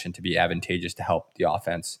in a position to be advantageous to help the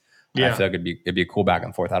offense. And I feel like it'd be a cool back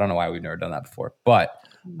and forth. I don't know why we've never done that before, but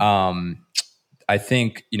I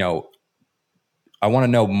think, I want to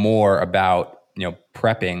know more about,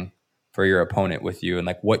 prepping for your opponent with you and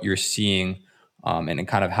like what you're seeing and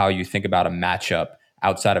kind of how you think about a matchup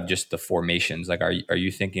outside of just the formations. Like, are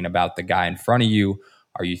you thinking about the guy in front of you?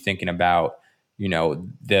 Are you thinking about,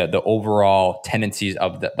 the overall tendencies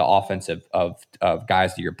of the offense of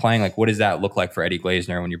guys that you're playing? Like, what does that look like for Eddie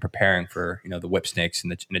Glazner when you're preparing for, the Whip Snakes in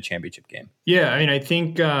the championship game? Yeah. I mean, I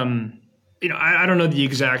think, I don't know the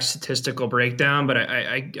exact statistical breakdown, but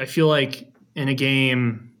I feel like in a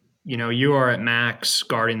game, you are at max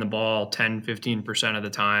guarding the ball 10, 15% of the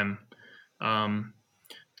time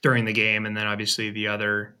during the game. And then obviously the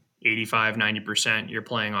other 85, 90%, you're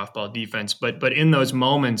playing off ball defense. But in those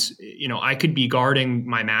moments, I could be guarding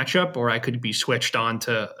my matchup or I could be switched on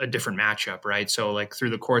to a different matchup, right? So like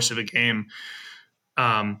through the course of a game,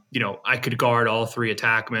 I could guard all three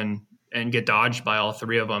attackmen and get dodged by all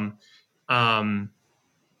three of them.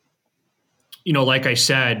 Like I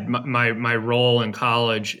said, my role in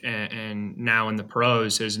college and now in the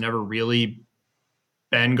pros has never really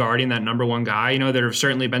been guarding that number one guy. There have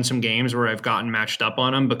certainly been some games where I've gotten matched up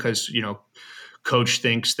on him because, coach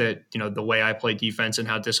thinks that, the way I play defense and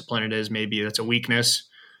how disciplined it is, maybe that's a weakness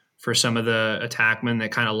for some of the attackmen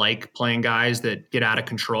that kind of like playing guys that get out of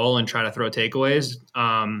control and try to throw takeaways.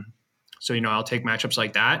 So, I'll take matchups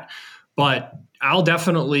like that. But I'll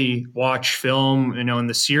definitely watch film, and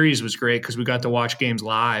the series was great because we got to watch games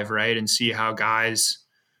live, right? And see how guys,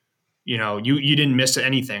 you didn't miss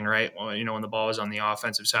anything, right? Well, when the ball was on the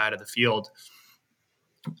offensive side of the field.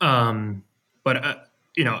 But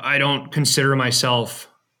I don't consider myself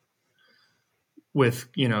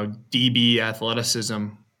with, DB athleticism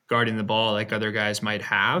guarding the ball like other guys might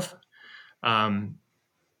have.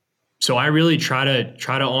 So I really try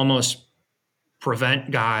to almost prevent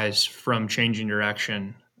guys from changing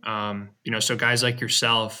direction. So guys like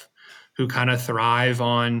yourself who kind of thrive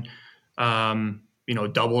on,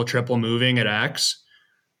 double, triple moving at X,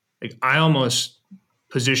 like I almost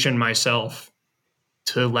position myself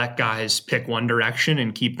to let guys pick one direction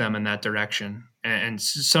and keep them in that direction. And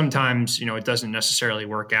sometimes, it doesn't necessarily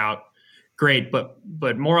work out great, but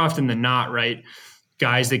more often than not, right,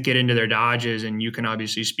 guys that get into their dodges, and you can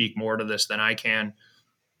obviously speak more to this than I can,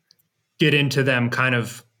 get into them kind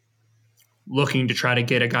of looking to try to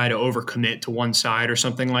get a guy to overcommit to one side or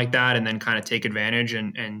something like that, and then kind of take advantage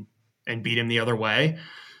and beat him the other way.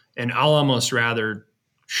 And I'll almost rather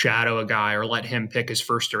shadow a guy or let him pick his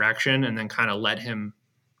first direction and then kind of let him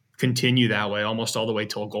continue that way almost all the way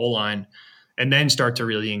till goal line, and then start to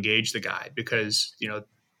really engage the guy because,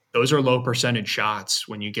 those are low percentage shots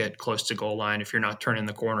when you get close to goal line if you're not turning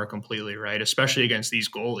the corner completely, right? Especially against these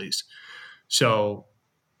goalies. So,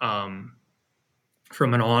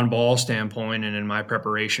 from an on-ball standpoint and in my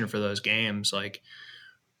preparation for those games, like,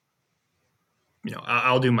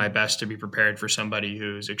 I'll do my best to be prepared for somebody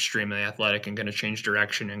who's extremely athletic and going to change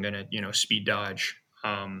direction and going to, speed dodge.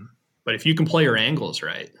 But if you can play your angles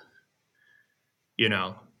right,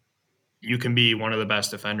 you can be one of the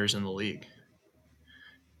best defenders in the league.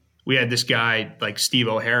 We had this guy like Steve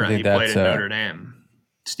O'Hara. He played at Notre Dame.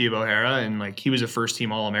 Steve O'Hara, and like he was a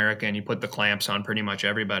first-team All-American. He put the clamps on pretty much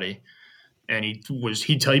everybody. And he'd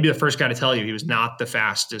be the first guy to tell you he was not the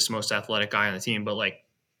fastest, most athletic guy on the team, but like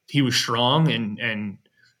he was strong and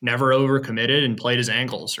never overcommitted and played his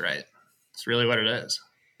angles right. It's really what it is.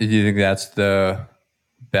 Do you think that's the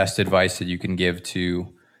best advice that you can give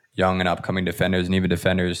to young and upcoming defenders and even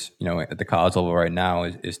defenders, at the college level right now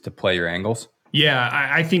is to play your angles? Yeah,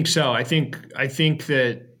 I think so. I think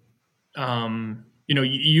that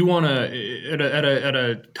you want to at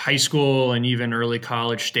a high school and even early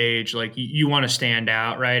college stage, like you want to stand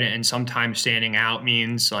out, right? And sometimes standing out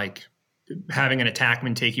means like having an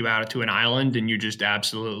attackman take you out to an island and you just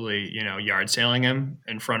absolutely, yard sailing him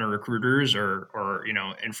in front of recruiters or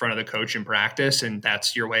in front of the coach in practice, and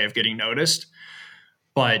that's your way of getting noticed.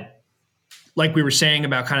 But like we were saying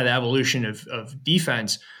about kind of the evolution of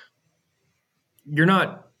defense, you're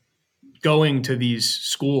not going to these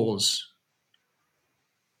schools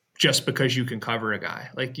just because you can cover a guy.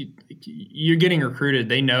 Like you're getting recruited.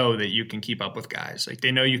 They know that you can keep up with guys. Like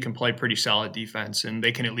they know you can play pretty solid defense and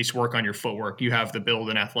they can at least work on your footwork. You have the build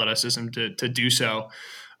and athleticism to do so.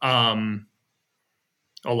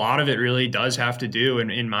 A lot of it really does have to do,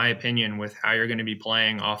 in my opinion, with how you're going to be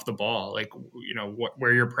playing off the ball. Like,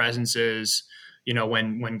 where your presence is,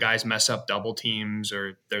 when guys mess up double teams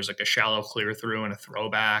or there's like a shallow clear through and a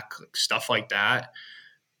throwback, like stuff like that.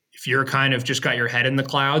 If you're kind of just got your head in the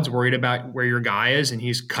clouds, worried about where your guy is and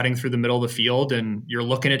he's cutting through the middle of the field and you're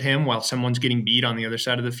looking at him while someone's getting beat on the other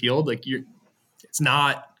side of the field,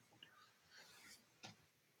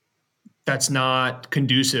 that's not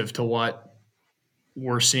conducive to what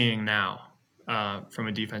we're seeing now from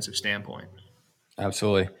a defensive standpoint.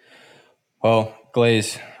 Absolutely. Well,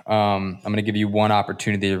 Glaze, I'm going to give you one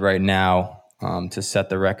opportunity right now to set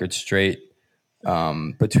the record straight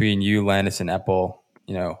between you, Landis, and Epple.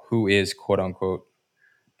 Who is quote unquote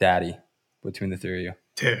daddy between the three of you?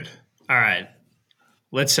 Dude. All right.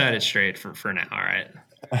 Let's set it straight for now. All right.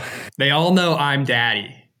 They all know I'm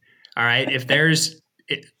daddy. All right.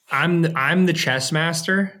 I'm the chess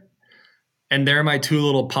master. And they're my two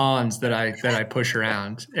little pawns that I push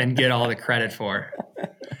around and get all the credit for.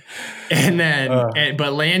 And then,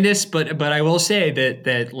 but I will say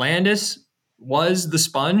that Landis was the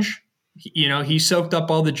sponge. He soaked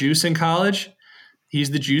up all the juice in college. He's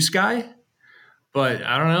the juice guy. But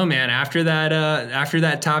I don't know, man. After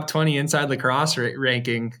that top 20 inside lacrosse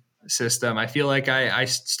ranking system, I feel like I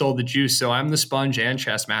stole the juice. So I'm the sponge and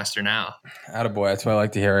chess master now. Attaboy. That's what I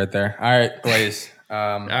like to hear right there. All right, Glaze. All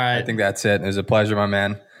right. I think that's it. It was a pleasure, my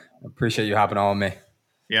man. I appreciate you hopping on with me.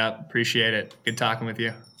 Yeah, appreciate it. Good talking with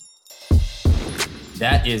you.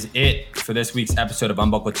 That is it for this week's episode of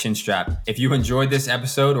Unbuckle Chin Strap. If you enjoyed this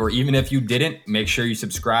episode, or even if you didn't, make sure you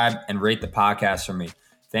subscribe and rate the podcast for me.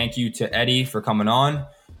 Thank you to Eddie for coming on.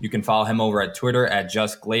 You can follow him over at Twitter at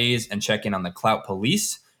JustGlaze and check in on the Clout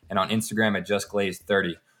Police and on Instagram at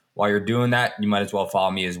JustGlaze30. While you're doing that, you might as well follow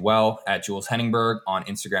me as well at Jules Henningberg on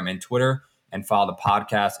Instagram and Twitter, and follow the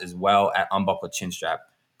podcast as well at Unbuckle Chin Strap.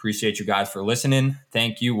 Appreciate you guys for listening.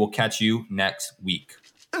 Thank you. We'll catch you next week.